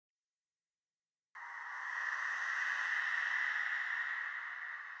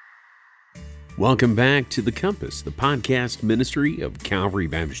Welcome back to The Compass, the podcast ministry of Calvary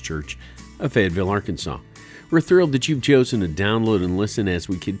Baptist Church of Fayetteville, Arkansas. We're thrilled that you've chosen to download and listen as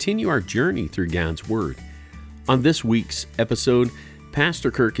we continue our journey through God's Word. On this week's episode,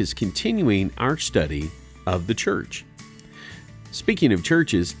 Pastor Kirk is continuing our study of the church. Speaking of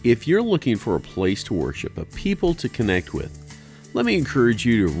churches, if you're looking for a place to worship, a people to connect with, let me encourage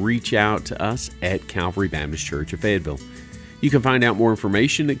you to reach out to us at Calvary Baptist Church of Fayetteville. You can find out more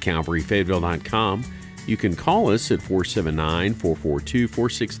information at calvaryfayetteville.com. You can call us at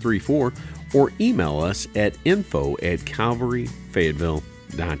 479-442-4634 or email us at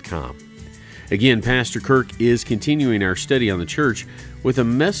info@calvaryfayetteville.com. Again, Pastor Kirk is continuing our study on the church with a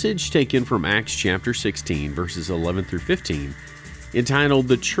message taken from Acts chapter 16, verses 11 through 15, entitled,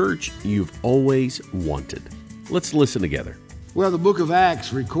 The Church You've Always Wanted. Let's listen together. Well, the book of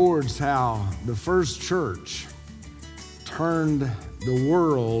Acts records how the first church turned the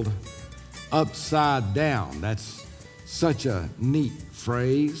world upside down. That's such a neat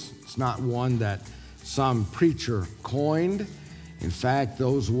phrase. It's not one that some preacher coined. In fact,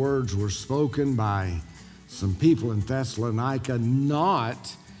 those words were spoken by some people in Thessalonica,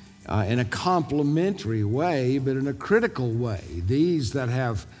 not in a complimentary way, but in a critical way. These that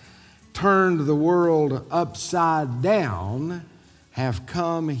have turned the world upside down have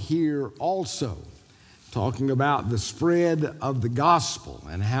come here also, talking about the spread of the gospel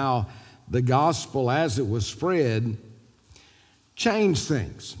and how the gospel, as it was spread, changed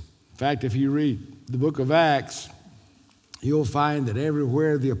things. In fact, if you read the book of Acts, you'll find that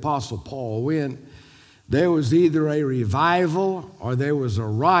everywhere the Apostle Paul went, there was either a revival or there was a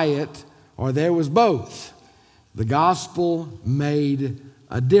riot or there was both. The gospel made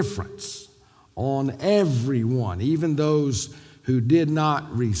a difference on everyone, even those who did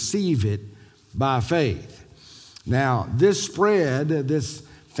not receive it by faith. Now, this spread, this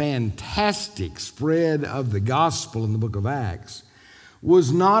fantastic spread of the gospel in the book of Acts,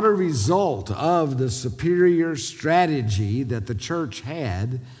 was not a result of the superior strategy that the church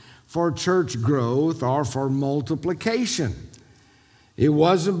had for church growth or for multiplication. It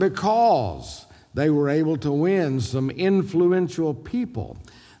wasn't because they were able to win some influential people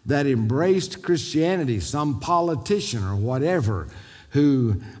that embraced Christianity, some politician or whatever,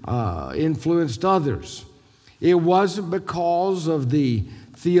 who influenced others. It wasn't because of the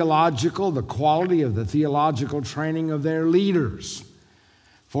quality of the theological training of their leaders.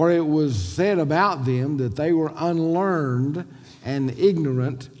 For it was said about them that they were unlearned and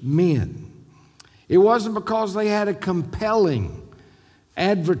ignorant men. It wasn't because they had a compelling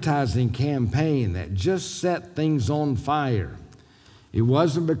advertising campaign that just set things on fire. It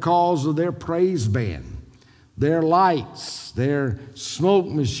wasn't because of their praise band, their lights, their smoke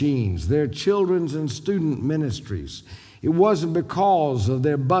machines, their children's and student ministries. It wasn't because of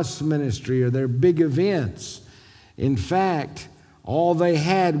their bus ministry or their big events. In fact, all they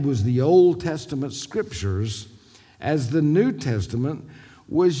had was the Old Testament scriptures as the New Testament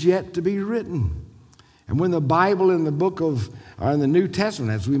was yet to be written. And when the Bible in the New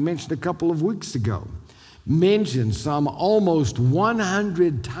Testament, as we mentioned a couple of weeks ago, mentioned some almost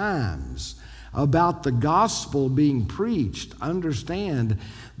 100 times about the gospel being preached, understand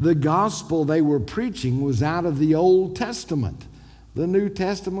the gospel they were preaching was out of the Old Testament. The New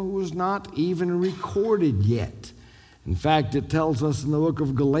Testament was not even recorded yet. In fact, it tells us in the book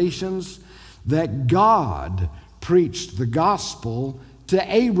of Galatians that God preached the gospel to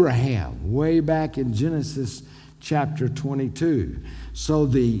Abraham way back in Genesis chapter 22. So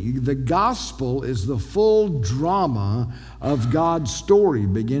the gospel is the full drama of God's story,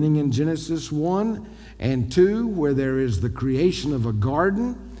 beginning in Genesis 1 and 2, where there is the creation of a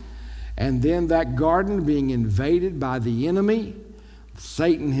garden, and then that garden being invaded by the enemy,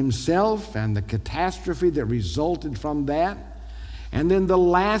 Satan himself, and the catastrophe that resulted from that. And then the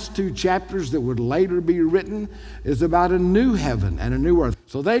last two chapters that would later be written is about a new heaven and a new earth.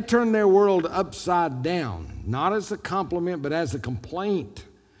 So they turned their world upside down, not as a compliment, but as a complaint.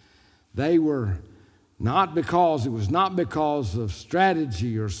 It was not because of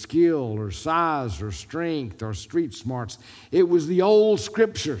strategy or skill or size or strength or street smarts. It was the old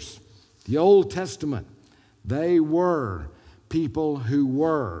scriptures, the Old Testament. They were people who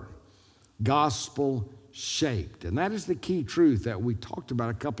were gospel shaped. And that is the key truth that we talked about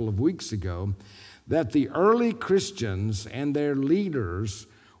a couple of weeks ago, that the early Christians and their leaders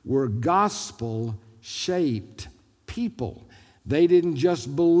were gospel shaped people. They didn't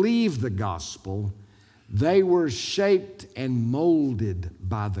just believe the gospel, they were shaped and molded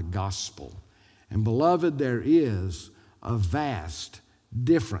by the gospel. And beloved, there is a vast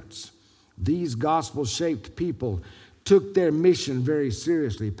difference. These gospel-shaped people took their mission very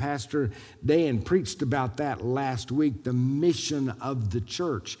seriously. Pastor Dan preached about that last week, the mission of the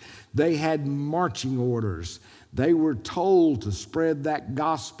church. They had marching orders. They were told to spread that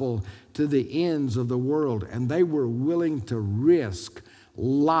gospel to the ends of the world, and they were willing to risk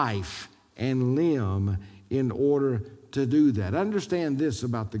life and limb in order to do that. Understand this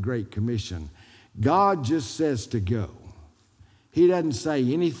about the Great Commission. God just says to go. He doesn't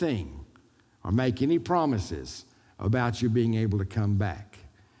say anything or make any promises about you being able to come back.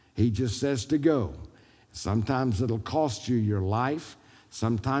 He just says to go. Sometimes it'll cost you your life.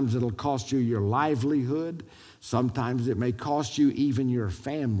 Sometimes it'll cost you your livelihood. Sometimes it may cost you even your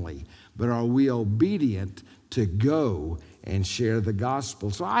family. But are we obedient to go and share the gospel?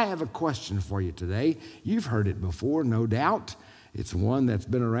 So I have a question for you today. You've heard it before, no doubt. It's one that's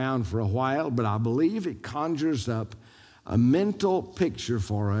been around for a while, but I believe it conjures up a mental picture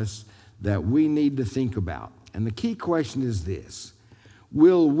for us that we need to think about. And the key question is this: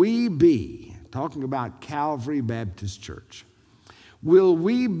 will we be, talking about Calvary Baptist Church, will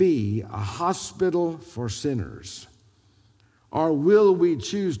we be a hospital for sinners, or will we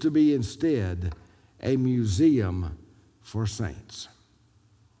choose to be instead a museum for saints?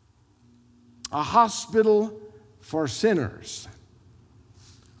 A hospital for sinners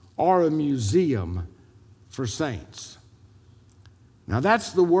or a museum for saints? Now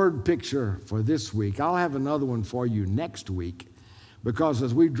that's the word picture for this week. I'll have another one for you next week, because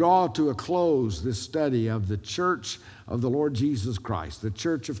as we draw to a close this study of the church of the Lord Jesus Christ, the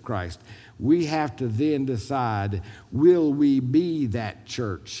church of Christ, we have to then decide, will we be that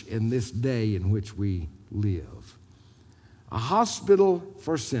church in this day in which we live? A hospital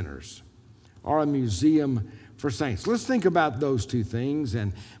for sinners or a museum for saints? Let's think about those two things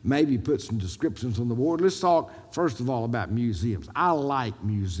and maybe put some descriptions on the board. Let's talk, first of all, about museums. I like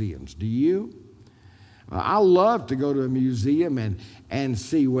museums. Do you? I love to go to a museum and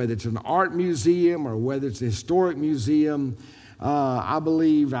see whether it's an art museum or whether it's a historic museum.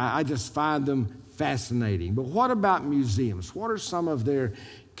 I just find them fascinating. But what about museums? What are some of their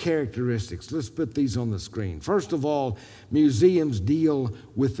characteristics? Let's put these on the screen. First of all, museums deal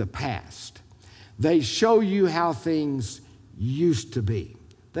with the past. They show you how things used to be.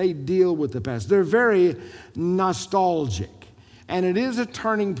 They deal with the past. They're very nostalgic. And it is a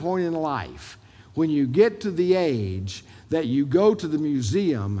turning point in life when you get to the age that you go to the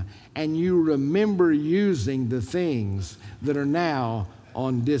museum and you remember using the things that are now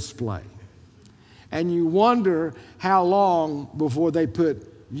on display. And you wonder how long before they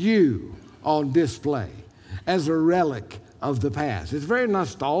put you on display as a relic of the past. It's very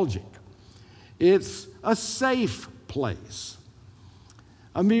nostalgic. It's a safe place.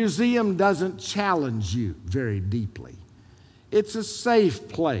 A museum doesn't challenge you very deeply. It's a safe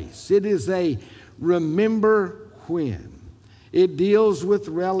place. It is a remember when. It deals with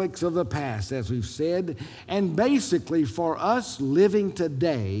relics of the past, as we've said. And basically, for us living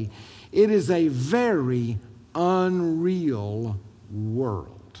today, it is a very unreal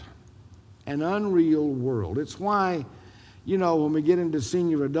world. An unreal world. It's why, when we get into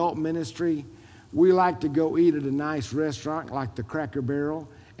senior adult ministry, we like to go eat at a nice restaurant like the Cracker Barrel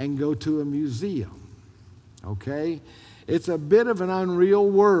and go to a museum. Okay? It's a bit of an unreal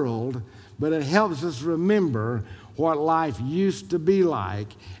world, but it helps us remember what life used to be like,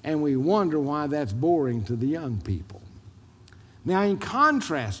 and we wonder why that's boring to the young people. Now, in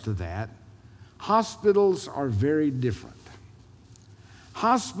contrast to that, hospitals are very different.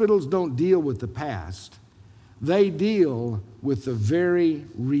 Hospitals don't deal with the past. They deal with the very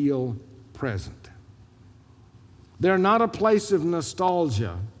real present. They're not a place of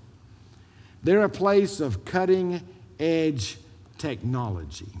nostalgia. They're a place of cutting-edge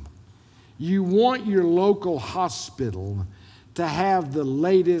technology. You want your local hospital to have the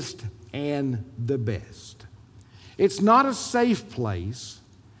latest and the best. It's not a safe place.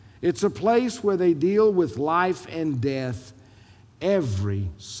 It's a place where they deal with life and death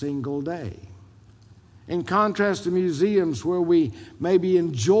every single day. In contrast to museums where we maybe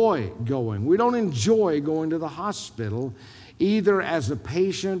enjoy going. We don't enjoy going to the hospital either as a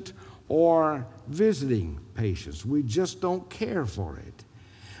patient or visiting patients. We just don't care for it.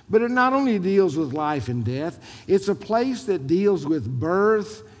 But it not only deals with life and death, it's a place that deals with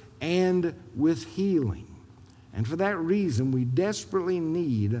birth and with healing. And for that reason, we desperately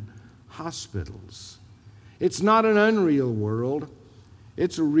need hospitals. It's not an unreal world,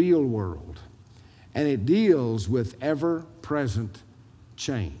 it's a real world. And it deals with ever-present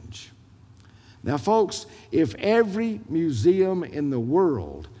change. Now, folks, if every museum in the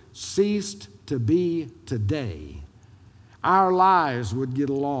world ceased to be today, our lives would get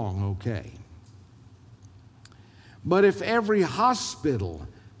along okay. But if every hospital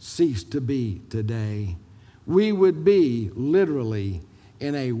ceased to be today, we would be literally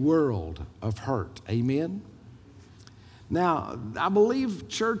in a world of hurt. Amen? Now, I believe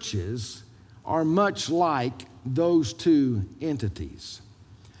churches are much like those two entities.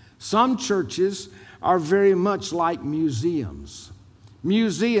 Some churches are very much like museums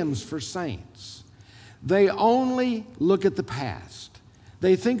for saints. They only look at the past.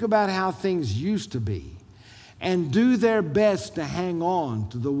 They think about how things used to be and do their best to hang on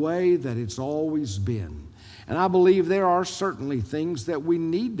to the way that it's always been. And I believe there are certainly things that we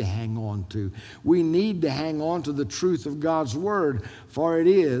need to hang on to. We need to hang on to the truth of God's Word, for it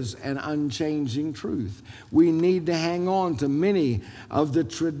is an unchanging truth. We need to hang on to many of the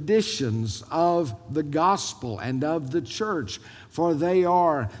traditions of the gospel and of the church, for they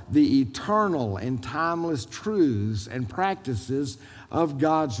are the eternal and timeless truths and practices of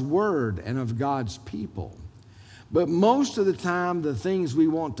God's Word and of God's people. But most of the time, the things we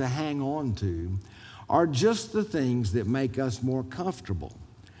want to hang on to are just the things that make us more comfortable,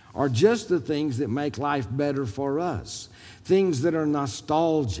 are just the things that make life better for us, things that are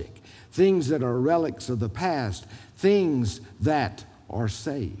nostalgic, things that are relics of the past, things that are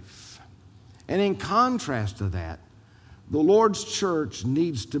safe. And in contrast to that, the Lord's church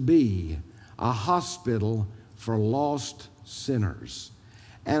needs to be a hospital for lost sinners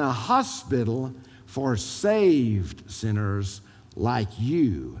and a hospital for saved sinners like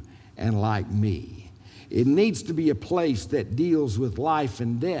you and like me. It needs to be a place that deals with life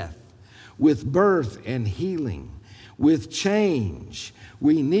and death, with birth and healing, with change.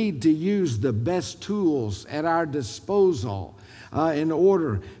 We need to use the best tools at our disposal in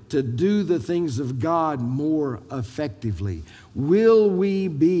order to do the things of God more effectively. Will we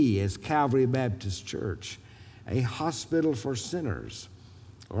be, as Calvary Baptist Church, a hospital for sinners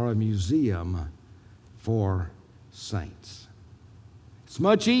or a museum for saints? It's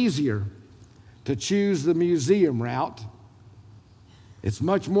much easier to choose the museum route. It's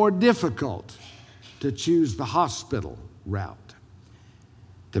much more difficult to choose the hospital route.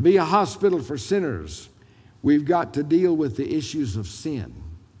 To be a hospital for sinners, we've got to deal with the issues of sin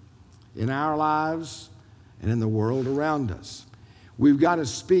in our lives and in the world around us. We've got to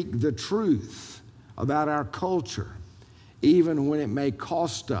speak the truth about our culture, even when it may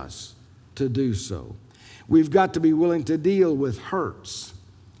cost us to do so. We've got to be willing to deal with hurts,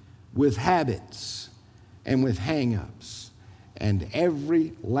 with habits, and with hang-ups. And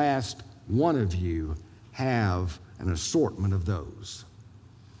every last one of you have an assortment of those.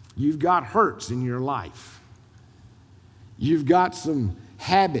 You've got hurts in your life. You've got some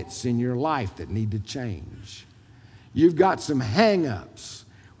habits in your life that need to change. You've got some hang-ups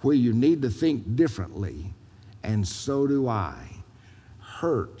where you need to think differently, and so do I.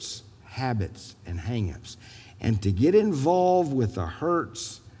 Hurts, habits, and hang-ups. And to get involved with the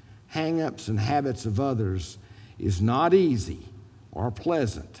hurts, hang-ups, and habits of others is not easy or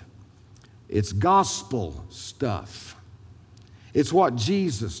pleasant. It's gospel stuff. It's what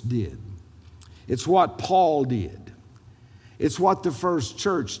Jesus did. It's what Paul did. It's what the first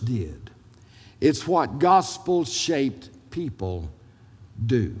church did. It's what gospel-shaped people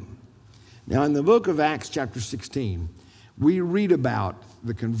do. Now, in the book of Acts chapter 16, we read about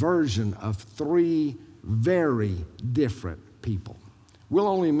the conversion of three very different people. We'll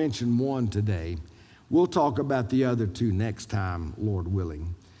only mention one today. We'll talk about the other two next time, Lord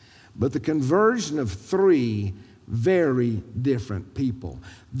willing. But the conversion of three very different people.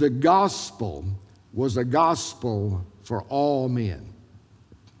 The gospel was a gospel for all men,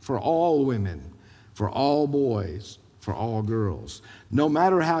 for all women, for all boys, for all girls. No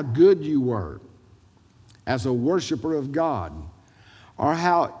matter how good you were as a worshiper of God, or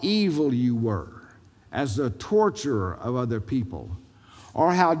how evil you were as a torturer of other people,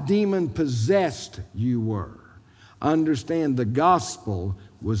 or how demon-possessed you were, understand the gospel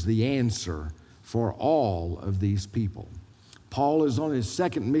was the answer for all of these people. Paul is on his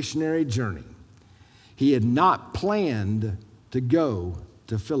second missionary journey. He had not planned to go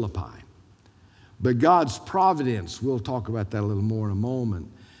to Philippi, but God's providence, we'll talk about that a little more in a moment,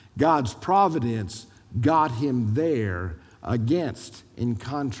 God's providence got him there in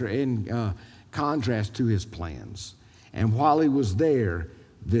contrast to his plans. And while he was there,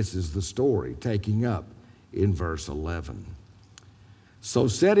 this is the story, taking up in verse 11. So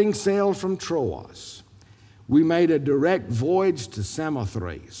setting sail from Troas, we made a direct voyage to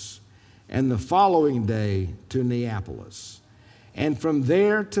Samothrace, and the following day to Neapolis, and from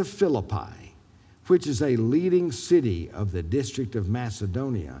there to Philippi, which is a leading city of the district of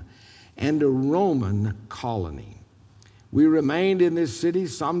Macedonia, and a Roman colony. We remained in this city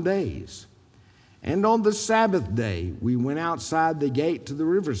some days, And on the Sabbath day, we went outside the gate to the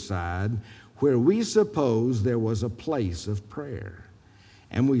riverside, where we supposed there was a place of prayer.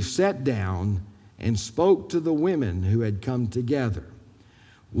 And we sat down and spoke to the women who had come together.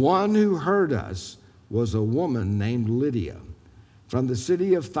 One who heard us was a woman named Lydia from the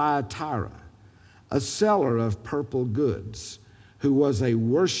city of Thyatira, a seller of purple goods, who was a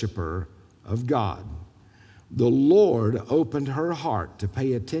worshiper of God. The Lord opened her heart to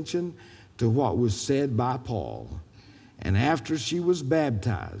pay attention to what was said by Paul. And after she was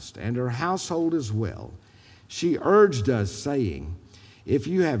baptized, and her household as well, she urged us, saying, "If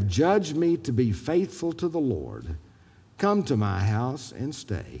you have judged me to be faithful to the Lord, come to my house and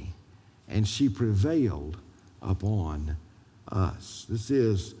stay." And she prevailed upon us. This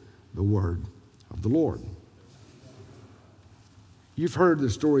is the word of the Lord. You've heard the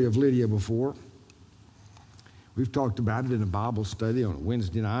story of Lydia before. We've talked about it in a Bible study on a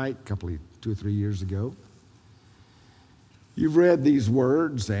Wednesday night, 2 or 3 years ago. You've read these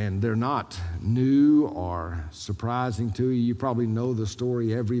words, and they're not new or surprising to you. You probably know the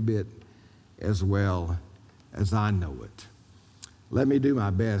story every bit as well as I know it. Let me do my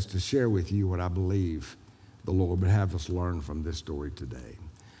best to share with you what I believe the Lord would have us learn from this story today.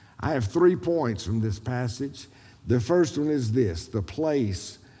 I have 3 points from this passage. The first one is this: the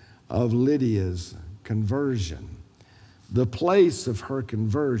place of Lydia's conversion. The place of her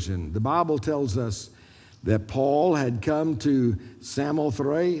conversion. The Bible tells us that Paul had come to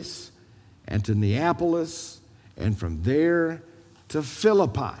Samothrace and to Neapolis, and from there to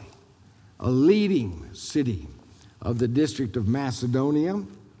Philippi, a leading city of the district of Macedonia,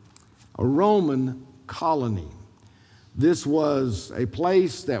 a Roman colony. This was a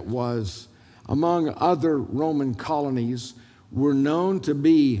place that was, among other Roman colonies, were known to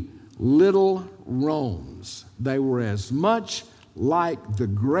be little Romes. They were as much like the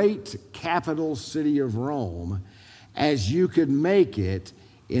great capital city of Rome as you could make it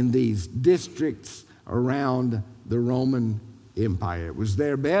in these districts around the Roman Empire. It was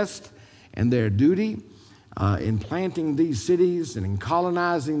their best and their duty in planting these cities and in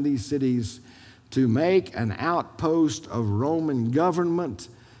colonizing these cities to make an outpost of Roman government,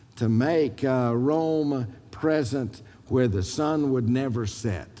 to make Rome present where the sun would never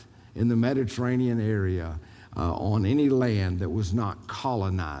set in the Mediterranean area on any land that was not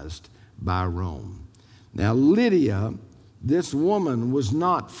colonized by Rome. Now, Lydia, this woman, was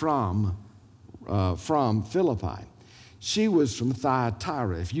not from Philippi. She was from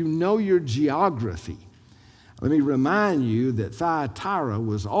Thyatira. If you know your geography, let me remind you that Thyatira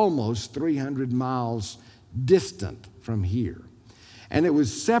was almost 300 miles distant from here. And it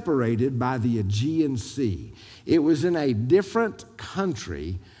was separated by the Aegean Sea. It was in a different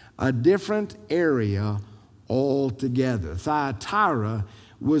country, a different area altogether. Thyatira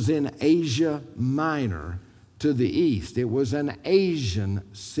was in Asia Minor to the east. It was an Asian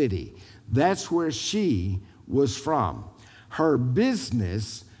city. That's where she was from. Her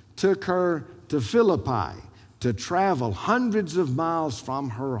business took her to Philippi to travel hundreds of miles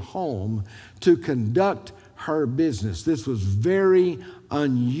from her home to conduct her business. This was very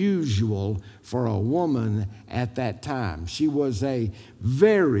unusual for a woman at that time. She was a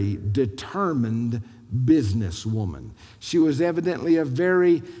very determined businesswoman. She was evidently a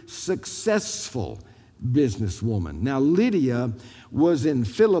very successful businesswoman. Now, Lydia was in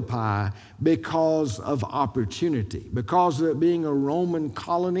Philippi because of opportunity, because of it being a Roman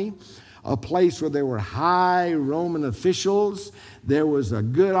colony, a place where there were high Roman officials. There was a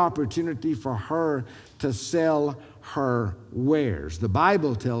good opportunity for her to sell her wares. The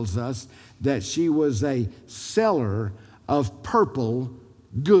Bible tells us that she was a seller of purple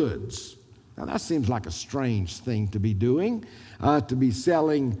goods. Now, that seems like a strange thing to be doing, to be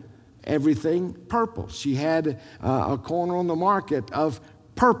selling everything purple. She had a corner on the market of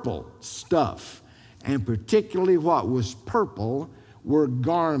purple stuff, and particularly what was purple were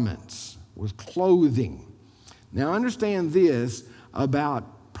garments, was clothing. Now, understand this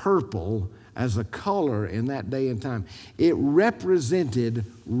about purple as a color in that day and time. It represented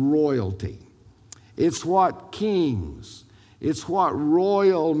royalty. It's what kings, it's what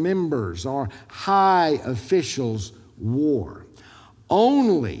royal members or high officials wore.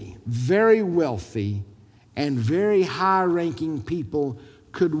 Only very wealthy and very high-ranking people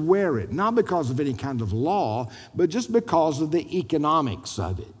could wear it, not because of any kind of law, but just because of the economics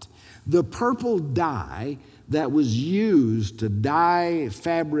of it. The purple dye that was used to dye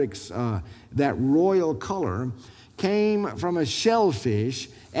fabrics, that royal color, came from a shellfish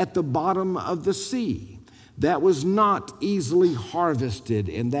at the bottom of the sea that was not easily harvested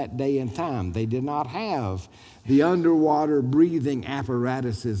in that day and time. They did not have the underwater breathing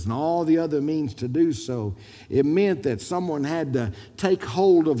apparatuses, and all the other means to do so. It meant that someone had to take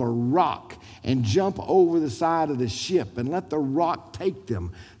hold of a rock and jump over the side of the ship and let the rock take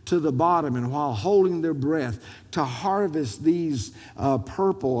them to the bottom, and while holding their breath, to harvest these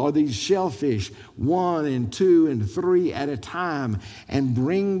purple or these shellfish 1 and 2 and 3 at a time and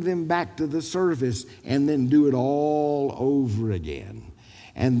bring them back to the surface and then do it all over again.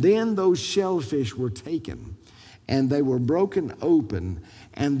 And then those shellfish were taken and they were broken open,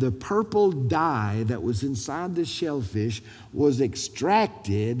 and the purple dye that was inside the shellfish was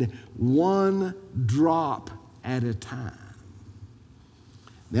extracted 1 drop at a time.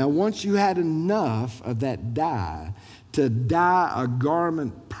 Now, once you had enough of that dye to dye a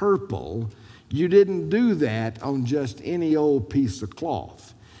garment purple, you didn't do that on just any old piece of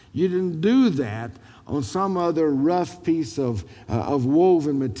cloth. You didn't do that on some other rough piece of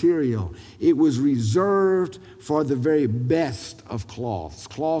woven material. It was reserved for the very best of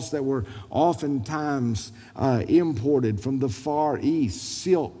cloths that were oftentimes imported from the Far East,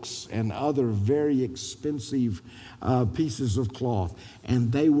 silks and other very expensive pieces of cloth,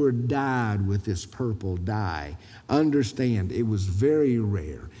 and they were dyed with this purple dye. Understand, it was very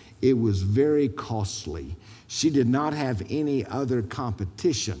rare. It was very costly. She did not have any other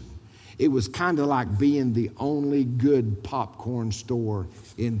competition. It was kind of like being the only good popcorn store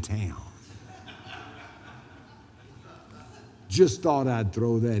in town. Just thought I'd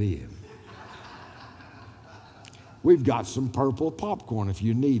throw that in. We've got some purple popcorn if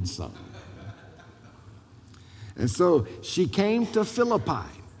you need some. And so she came to Philippi.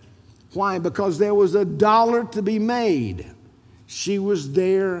 Why? Because there was $1 to be made. She was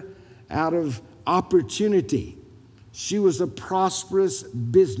there out of opportunity. She was a prosperous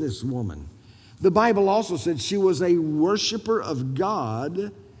businesswoman. The Bible also said she was a worshiper of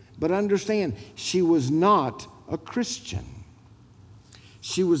God, but understand, she was not a Christian.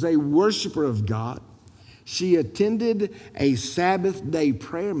 She was a worshiper of God. She attended a Sabbath day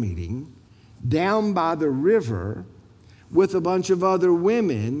prayer meeting down by the river with a bunch of other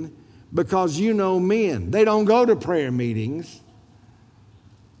women, because men, they don't go to prayer meetings.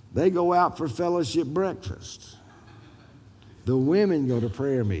 They go out for fellowship breakfast. The women go to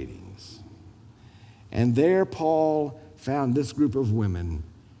prayer meetings. And there Paul found this group of women,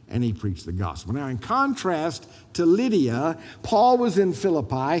 and he preached the gospel. Now, in contrast to Lydia, Paul was in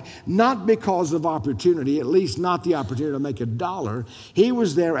Philippi not because of opportunity, at least not the opportunity to make $1. He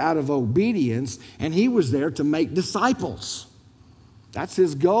was there out of obedience, and he was there to make disciples. That's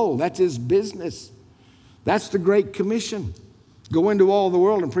his goal. That's his business. That's the Great Commission. Go into all the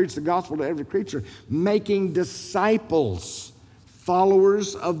world and preach the gospel to every creature, making disciples,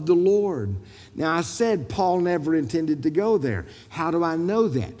 followers of the Lord. Now, I said Paul never intended to go there. How do I know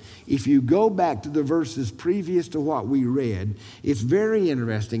that? If you go back to the verses previous to what we read, it's very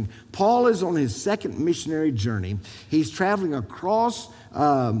interesting. Paul is on his second missionary journey. He's traveling across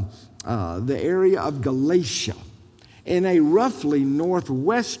the area of Galatia in a roughly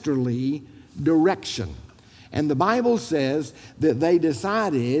northwesterly direction. And the Bible says that they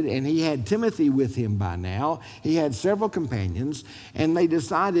decided, and he had Timothy with him by now, he had several companions, and they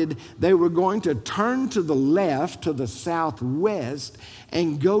decided they were going to turn to the left, to the southwest,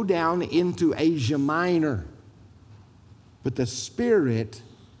 and go down into Asia Minor. But the Spirit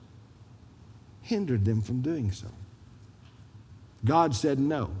hindered them from doing so. God said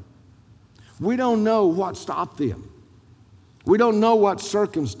no. We don't know what stopped them. We don't know what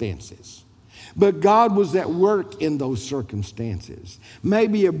circumstances. But God was at work in those circumstances.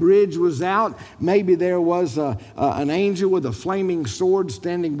 Maybe a bridge was out. Maybe there was an angel with a flaming sword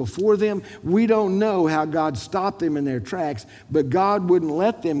standing before them. We don't know how God stopped them in their tracks, but God wouldn't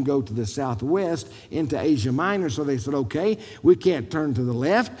let them go to the southwest into Asia Minor. So they said, okay, we can't turn to the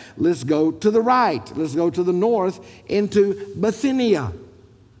left. Let's go to the right. Let's go to the north into Bithynia.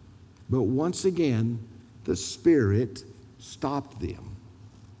 But once again, the Spirit stopped them.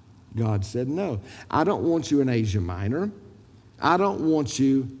 God said, no, I don't want you in Asia Minor. I don't want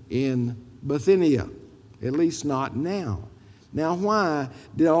you in Bithynia, at least not now. Now, why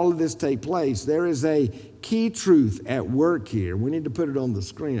did all of this take place? There is a key truth at work here. We need to put it on the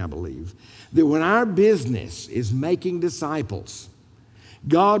screen, I believe, that when our business is making disciples,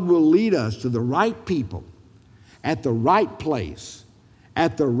 God will lead us to the right people at the right place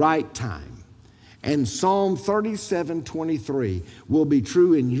at the right time. And Psalm 37:23 will be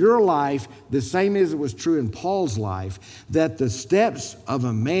true in your life, the same as it was true in Paul's life, that the steps of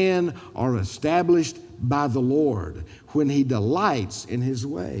a man are established by the Lord when he delights in his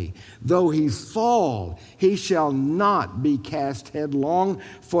way. Though he fall, he shall not be cast headlong,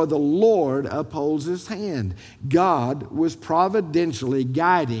 for the Lord upholds his hand. God was providentially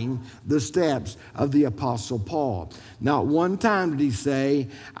guiding the steps of the Apostle Paul. Not one time did he say,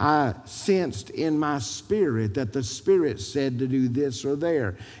 I sensed in my spirit that the Spirit said to do this or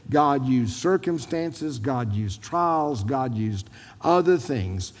there. God used circumstances, God used trials, God used other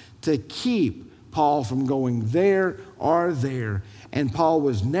things to keep Paul from going there or there. And Paul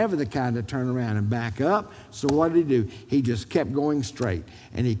was never the kind to turn around and back up. So what did he do? He just kept going straight.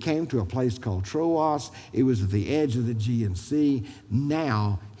 And he came to a place called Troas. It was at the edge of the Aegean Sea.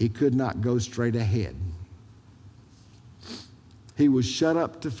 Now he could not go straight ahead. He was shut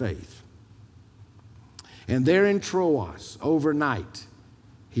up to faith. And there in Troas, overnight,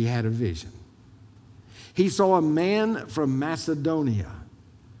 he had a vision. He saw a man from Macedonia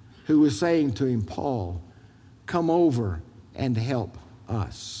who was saying to him, Paul, come over and help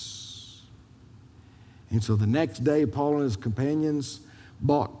us. And so the next day, Paul and his companions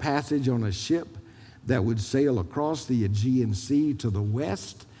bought passage on a ship that would sail across the Aegean Sea to the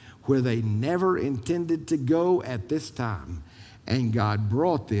west, where they never intended to go at this time. And God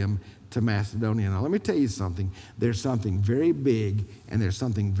brought them to Macedonia. Now, let me tell you something. There's something very big and there's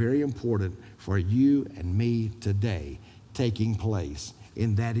something very important for you and me today taking place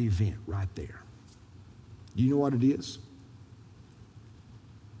in that event right there. You know what it is?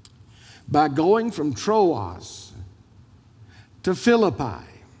 By going from Troas to Philippi,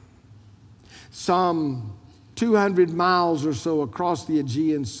 some 200 miles or so across the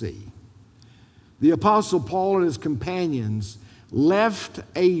Aegean Sea, the Apostle Paul and his companions left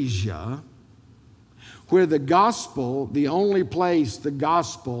Asia, where the gospel, the only place the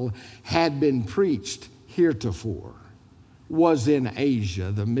gospel had been preached heretofore, was in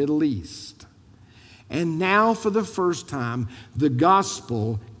Asia, the Middle East. And now, for the first time, the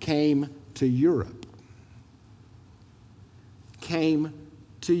gospel came to Europe. Came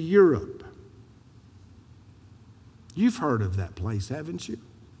to Europe. You've heard of that place, haven't you?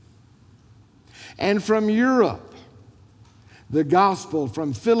 And from Europe, the gospel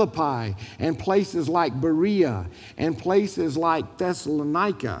from Philippi and places like Berea and places like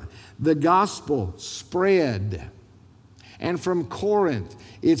Thessalonica, the gospel spread. And from Corinth,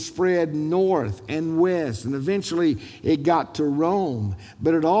 it spread north and west, and eventually it got to Rome.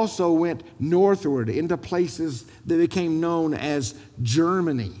 But it also went northward into places that became known as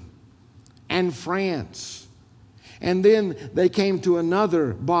Germany and France. And then they came to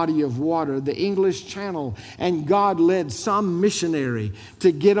another body of water, the English Channel, and God led some missionary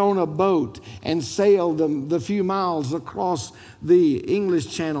to get on a boat and sail the few miles across the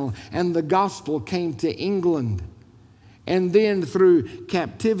English Channel, and the gospel came to England. And then through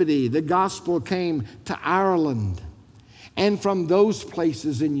captivity, the gospel came to Ireland. And from those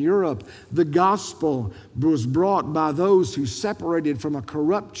places in Europe, the gospel was brought by those who separated from a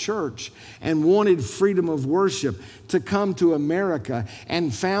corrupt church and wanted freedom of worship to come to America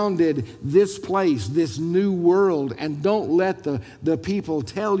and founded this place, this new world. And don't let the people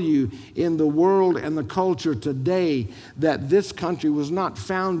tell you in the world and the culture today that this country was not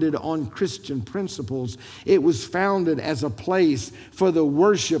founded on Christian principles. It was founded as a place for the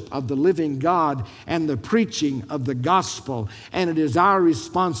worship of the living God and the preaching of the gospel. And it is our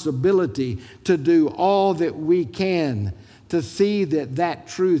responsibility to do all that we can to see that that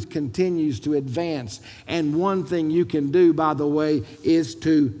truth continues to advance. And one thing you can do, by the way, is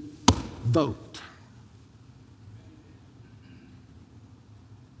to vote.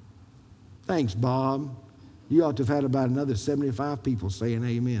 Thanks, Bob. You ought to have had about another 75 people saying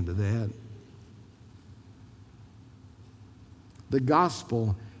amen to that. The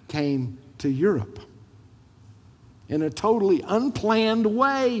gospel came to Europe in a totally unplanned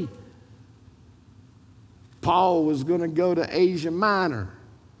way. Paul was going to go to Asia Minor.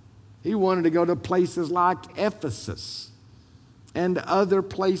 He wanted to go to places like Ephesus and other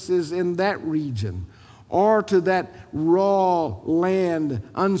places in that region, or to that raw land,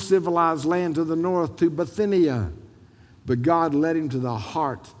 uncivilized land to the north, to Bithynia. But God led him to the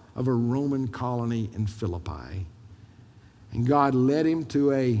heart of a Roman colony in Philippi. And God led him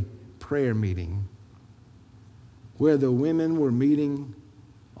to a prayer meeting where the women were meeting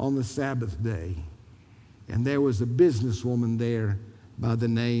on the Sabbath day. And there was a businesswoman there by the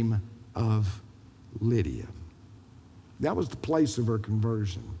name of Lydia. That was the place of her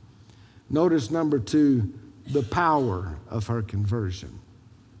conversion. Notice number 2, the power of her conversion.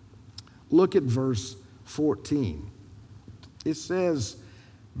 Look at verse 14. It says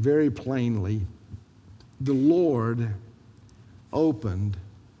very plainly, the Lord opened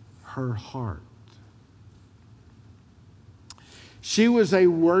her heart. She was a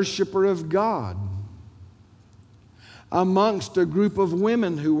worshiper of God amongst a group of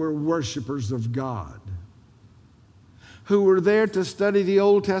women who were worshipers of God, who were there to study the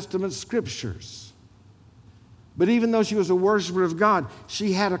Old Testament scriptures. But even though she was a worshiper of God,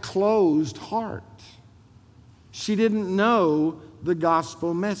 she had a closed heart. She didn't know the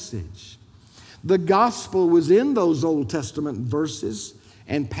gospel message. The gospel was in those Old Testament verses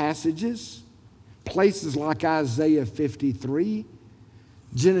and passages, places like Isaiah 53,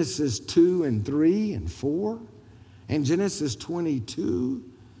 Genesis 2 and 3 and 4, and Genesis 22,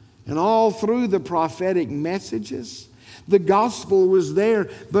 and all through the prophetic messages. The gospel was there,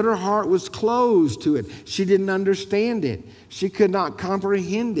 but her heart was closed to it. She didn't understand it. She could not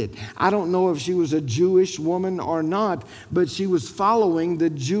comprehend it. I don't know if she was a Jewish woman or not, but she was following the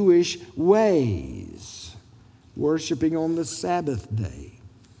Jewish ways, worshiping on the Sabbath day.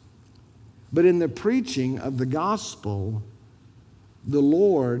 But in the preaching of the gospel, the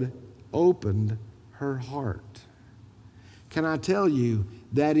Lord opened her heart. Can I tell you,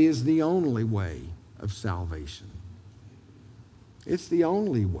 that is the only way of salvation. It's the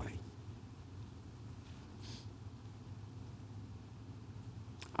only way.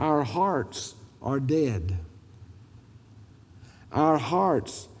 Our hearts are dead. Our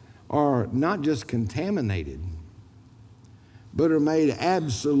hearts are not just contaminated, but are made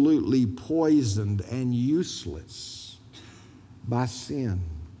absolutely poisoned and useless by sin.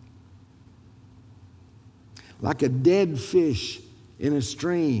 Like a dead fish in a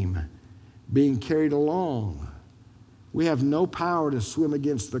stream being carried along. We have no power to swim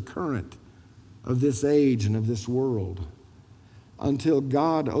against the current of this age and of this world until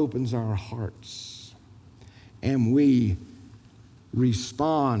God opens our hearts and we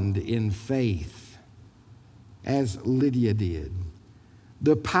respond in faith as Lydia did.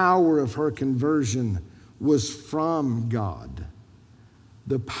 The power of her conversion was from God.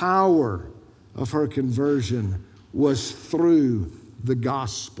 The power of her conversion was through the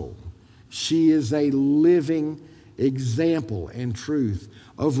gospel. She is a living example and truth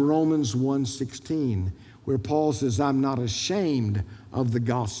of Romans 1:16, where Paul says, I'm not ashamed of the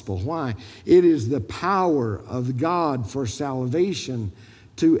gospel. Why? It is the power of God for salvation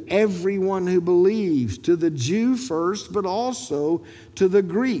to everyone who believes, to the Jew first, but also to the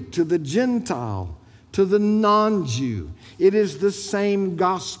Greek, to the Gentile, to the non-Jew. It is the same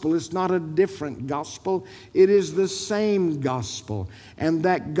gospel. It's not a different gospel. It is the same gospel. And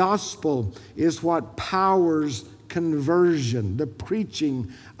that gospel is what powers conversion, the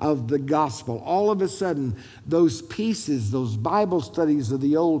preaching of the gospel. All of a sudden, those pieces, those Bible studies of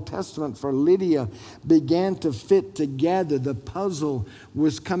the Old Testament for Lydia began to fit together. The puzzle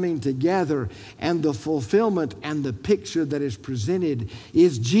was coming together, and the fulfillment and the picture that is presented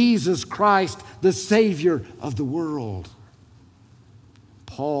is Jesus Christ, the Savior of the world.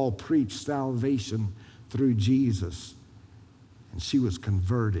 Paul preached salvation through Jesus, and she was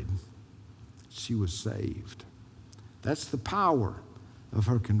converted. She was saved. That's the power of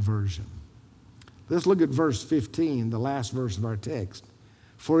her conversion. Let's look at verse 15, the last verse of our text.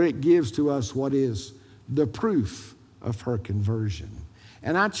 For it gives to us what is the proof of her conversion.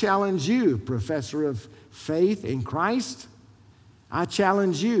 And I challenge you, professor of faith in Christ, I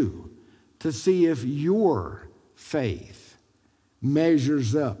challenge you to see if your faith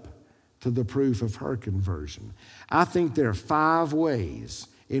measures up to the proof of her conversion. I think there are 5 ways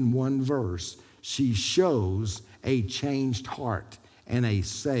in one verse she shows a changed heart and a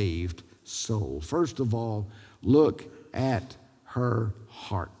saved soul. First of all, look at her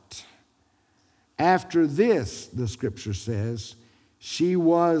heart. After this, the scripture says, she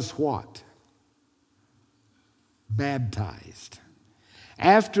was what? Baptized.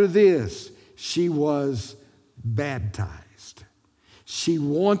 After this, she was baptized. She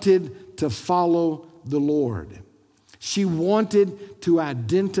wanted to follow the Lord. She wanted to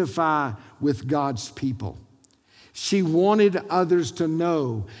identify with God's people. She wanted others to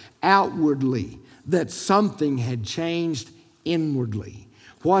know outwardly that something had changed inwardly.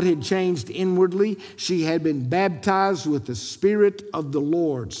 What had changed inwardly? She had been baptized with the Spirit of the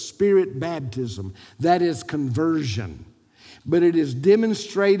Lord, Spirit baptism. That is conversion. But it is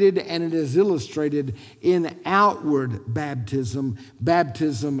demonstrated and it is illustrated in outward baptism,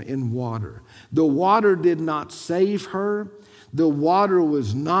 baptism in water. The water did not save her. The water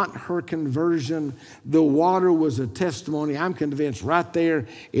was not her conversion. The water was a testimony, I'm convinced, right there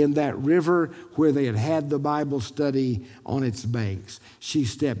in that river where they had had the Bible study on its banks. She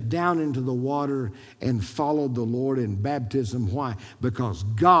stepped down into the water and followed the Lord in baptism. Why? Because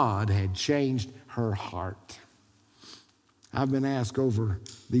God had changed her heart. I've been asked over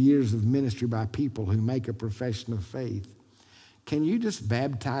the years of ministry by people who make a profession of faith, can you just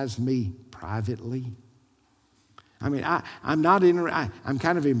baptize me privately? I mean, I'm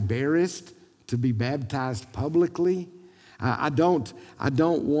kind of embarrassed to be baptized publicly. I don't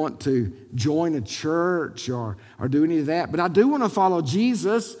want to join a church or do any of that, but I do want to follow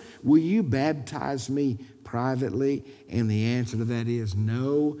Jesus. Will you baptize me privately? And the answer to that is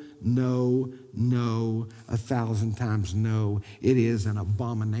no, no, no, 1,000 times no. It is an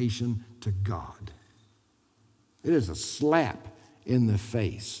abomination to God. It is a slap in the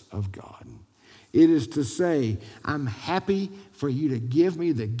face of God. It is to say, I'm happy for you to give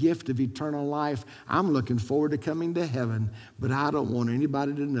me the gift of eternal life. I'm looking forward to coming to heaven, but I don't want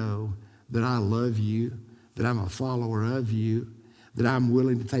anybody to know that I love you, that I'm a follower of you, that I'm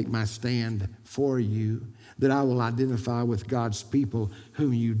willing to take my stand for you, that I will identify with God's people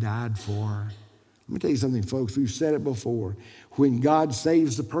whom you died for. Let me tell you something, folks. We've said it before. When God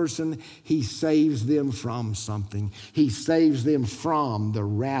saves a person, he saves them from something. He saves them from the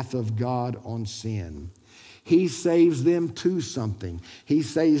wrath of God on sin. He saves them to something. He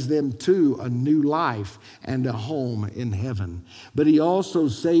saves them to a new life and a home in heaven. But he also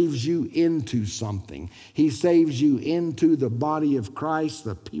saves you into something. He saves you into the body of Christ,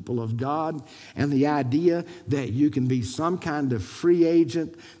 the people of God, and the idea that you can be some kind of free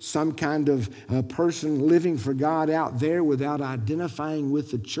agent, some kind of person living for God out there without identifying with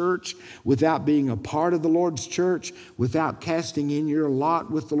the church, without being a part of the Lord's church, without casting in your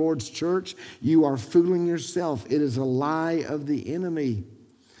lot with the Lord's church. You are fooling yourself. It is a lie of the enemy.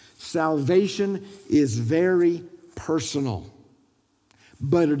 Salvation is very personal,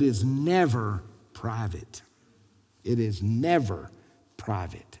 but it is never private. It is never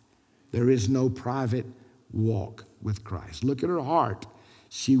private. There is no private walk with Christ. Look at her heart.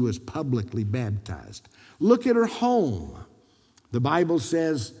 She was publicly baptized. Look at her home. The Bible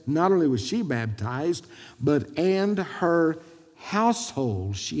says not only was she baptized, and her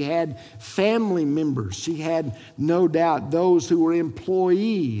household. She had family members. She had no doubt those who were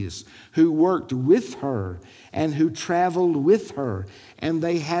employees who worked with her and who traveled with her. And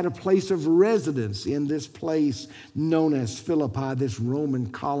they had a place of residence in this place known as Philippi, this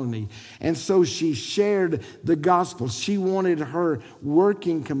Roman colony. And so she shared the gospel. She wanted her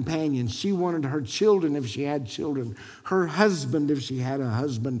working companions. She wanted her children if she had children, her husband if she had a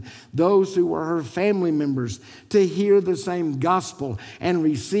husband, those who were her family members to hear the same gospel and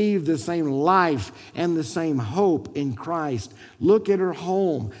receive the same life and the same hope in Christ. Look at her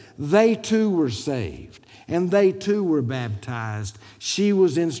home. They too were saved. And they too were baptized. She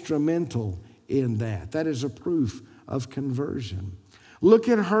was instrumental in that. That is a proof of conversion. Look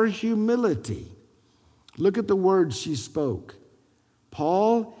at her humility. Look at the words she spoke.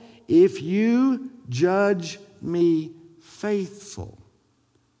 Paul, if you judge me faithful.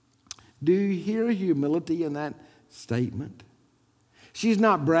 Do you hear humility in that statement? She's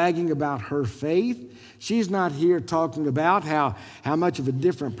not bragging about her faith. She's not here talking about how much of a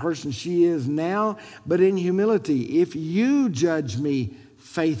different person she is now. But in humility, if you judge me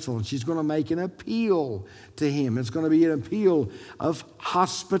faithful, and she's going to make an appeal to him. It's going to be an appeal of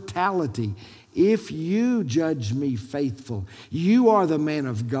hospitality. If you judge me faithful, you are the man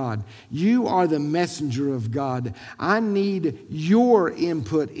of God. You are the messenger of God. I need your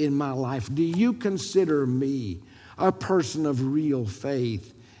input in my life. Do you consider me a person of real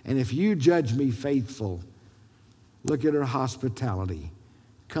faith? And if you judge me faithful, look at her hospitality.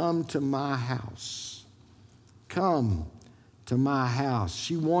 Come to my house. Come to my house.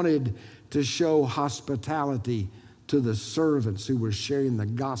 She wanted to show hospitality to the servants who were sharing the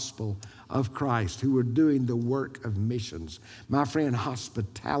gospel of Christ, who were doing the work of missions. My friend,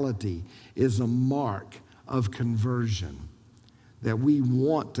 hospitality is a mark of conversion, that we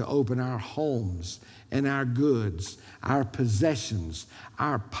want to open our homes and our goods, our possessions,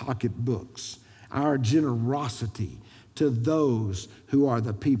 our pocketbooks, our generosity to those who are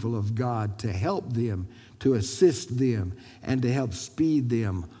the people of God, to help them, to assist them, and to help speed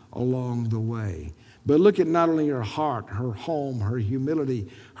them along the way. But look at not only her heart, her home, her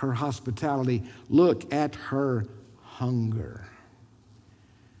humility, her hospitality. Look at her hunger.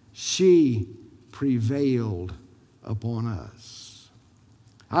 She prevailed upon us.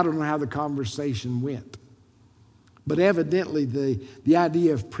 I don't know how the conversation went, but evidently the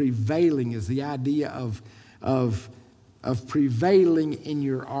idea of prevailing is the idea of prevailing in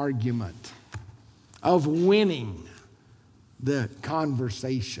your argument, of winning the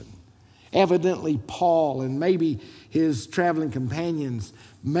conversation. Evidently, Paul and maybe his traveling companions,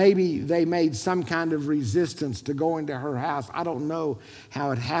 maybe they made some kind of resistance to going to her house. I don't know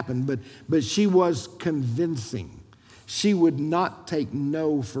how it happened, but she was convincing. She would not take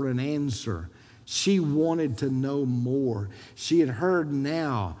no for an answer. She wanted to know more. She had heard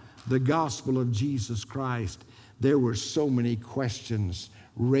now the gospel of Jesus Christ. There were so many questions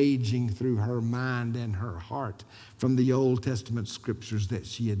raging through her mind and her heart from the Old Testament scriptures that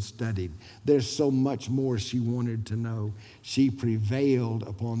she had studied. There's so much more she wanted to know. She prevailed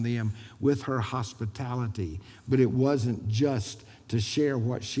upon them with her hospitality, but it wasn't just to share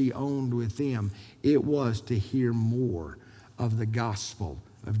what she owned with them. It was to hear more of the gospel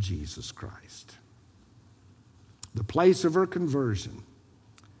of Jesus Christ. The place of her conversion,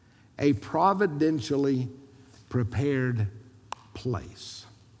 a providentially prepared place.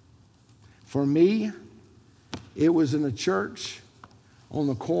 For me, it was in a church on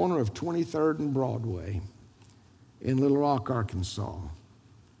the corner of 23rd and Broadway in Little Rock, Arkansas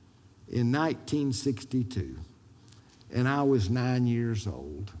in 1962. And I was 9 years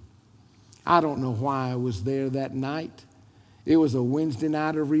old. I don't know why I was there that night. It was a Wednesday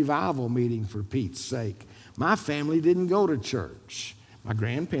night of revival meeting, for Pete's sake. My family didn't go to church. My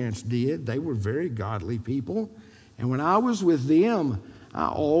grandparents did. They were very godly people. And when I was with them, I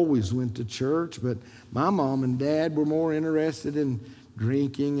always went to church, but my mom and dad were more interested in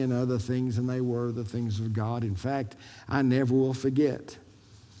drinking and other things than they were the things of God. In fact, I never will forget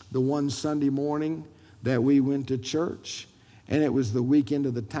the one Sunday morning that we went to church, and it was the weekend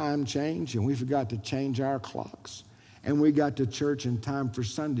of the time change, and we forgot to change our clocks. And we got to church in time for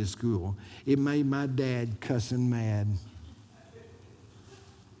Sunday school. It made my dad cussing mad.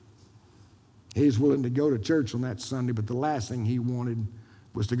 He was willing to go to church on that Sunday, but the last thing he wanted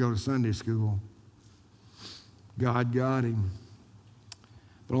was to go to Sunday school. God got him.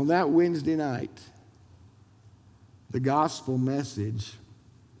 But on that Wednesday night, the gospel message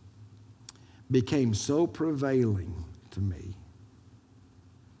became so prevailing to me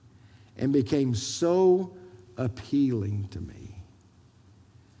and became so appealing to me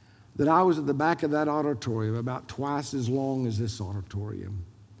that I was at the back of that auditorium, about twice as long as this auditorium,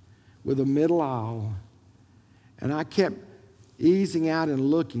 with a middle aisle, and I kept easing out and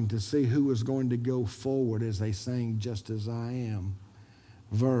looking to see who was going to go forward as they sang Just As I Am,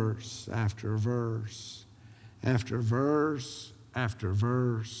 verse after verse after verse after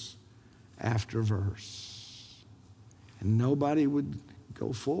verse after verse. And nobody would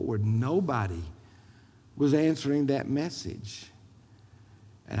go forward. Nobody was answering that message.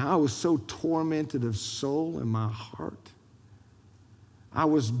 And I was so tormented of soul in my heart. I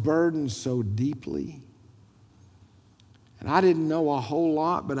was burdened so deeply. And I didn't know a whole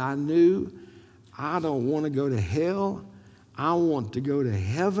lot, but I knew I don't want to go to hell. I want to go to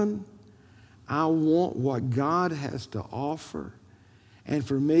heaven. I want what God has to offer. And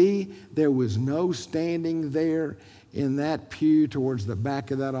for me, there was no standing there in that pew towards the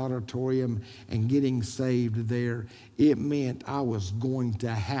back of that auditorium and getting saved there. It meant I was going to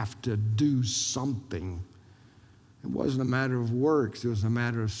have to do something. It wasn't a matter of works. It was a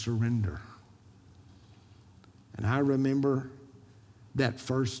matter of surrender. And I remember that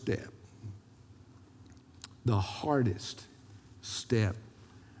first step, the hardest step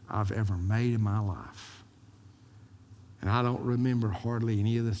I've ever made in my life. And I don't remember hardly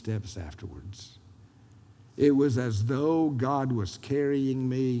any of the steps afterwards. It was as though God was carrying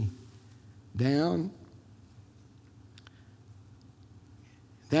me down.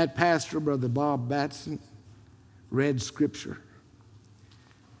 That pastor, Brother Bob Batson, read Scripture.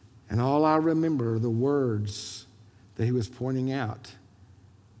 And all I remember are the words that he was pointing out.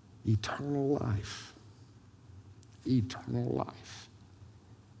 Eternal life. Eternal life.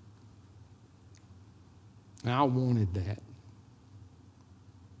 And I wanted that.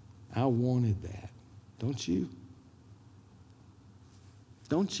 I wanted that. Don't you?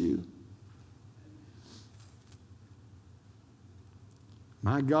 Don't you?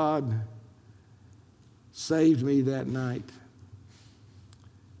 My God saved me that night.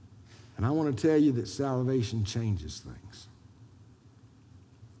 And I want to tell you that salvation changes things.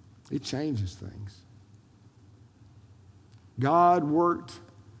 It changes things. God worked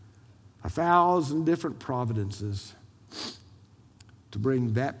 1,000 different providences to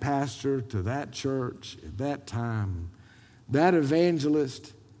bring that pastor to that church at that time, that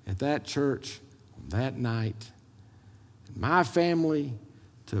evangelist at that church on that night, and my family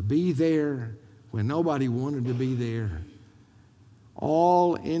to be there when nobody wanted to be there,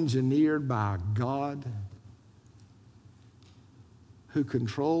 all engineered by God who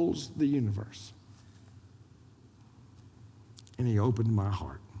controls the universe. And he opened my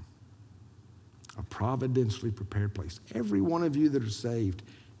heart. A providentially prepared place. Every one of you that are saved,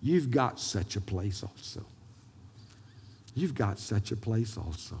 you've got such a place also. You've got such a place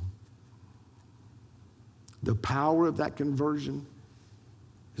also. The power of that conversion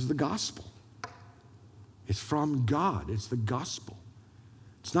is the gospel. It's from God. It's the gospel.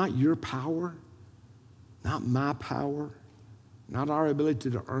 It's not your power, not my power, not our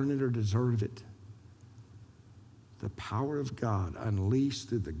ability to earn it or deserve it. The power of God unleashed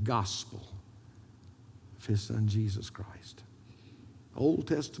through the gospel of his son, Jesus Christ. Old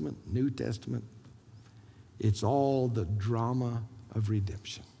Testament, New Testament, it's all the drama of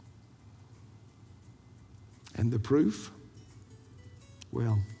redemption. And the proof?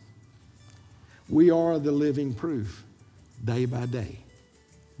 Well, we are the living proof day by day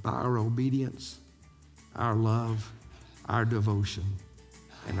by our obedience, our love, our devotion,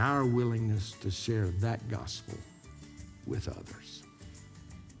 and our willingness to share that gospel with others.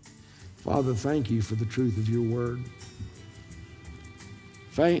 Father, thank you for the truth of your word.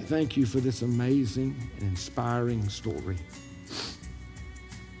 Thank you for this amazing and inspiring story.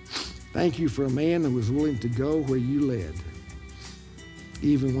 Thank you for a man who was willing to go where you led,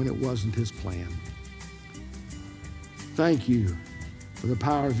 even when it wasn't his plan. Thank you for the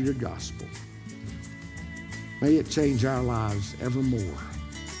power of your gospel. May it change our lives evermore,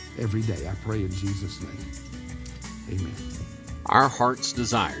 every day. I pray in Jesus' name. Amen. Our heart's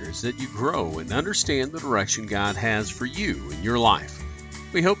desire is that you grow and understand the direction God has for you in your life.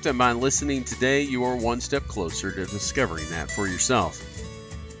 We hope that by listening today, you are one step closer to discovering that for yourself.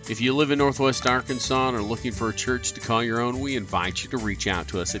 If you live in Northwest Arkansas and are looking for a church to call your own, we invite you to reach out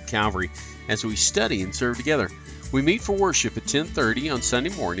to us at Calvary as we study and serve together. We meet for worship at 10:30 on Sunday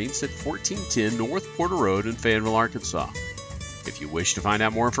mornings at 1410 North Porter Road in Fayetteville, Arkansas. If you wish to find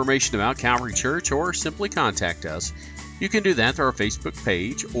out more information about Calvary Church or simply contact us, you can do that through our Facebook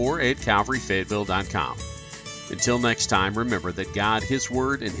page or at calvaryfayetteville.com. Until next time, remember that God, His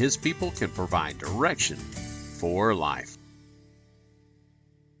Word, and His people can provide direction for life.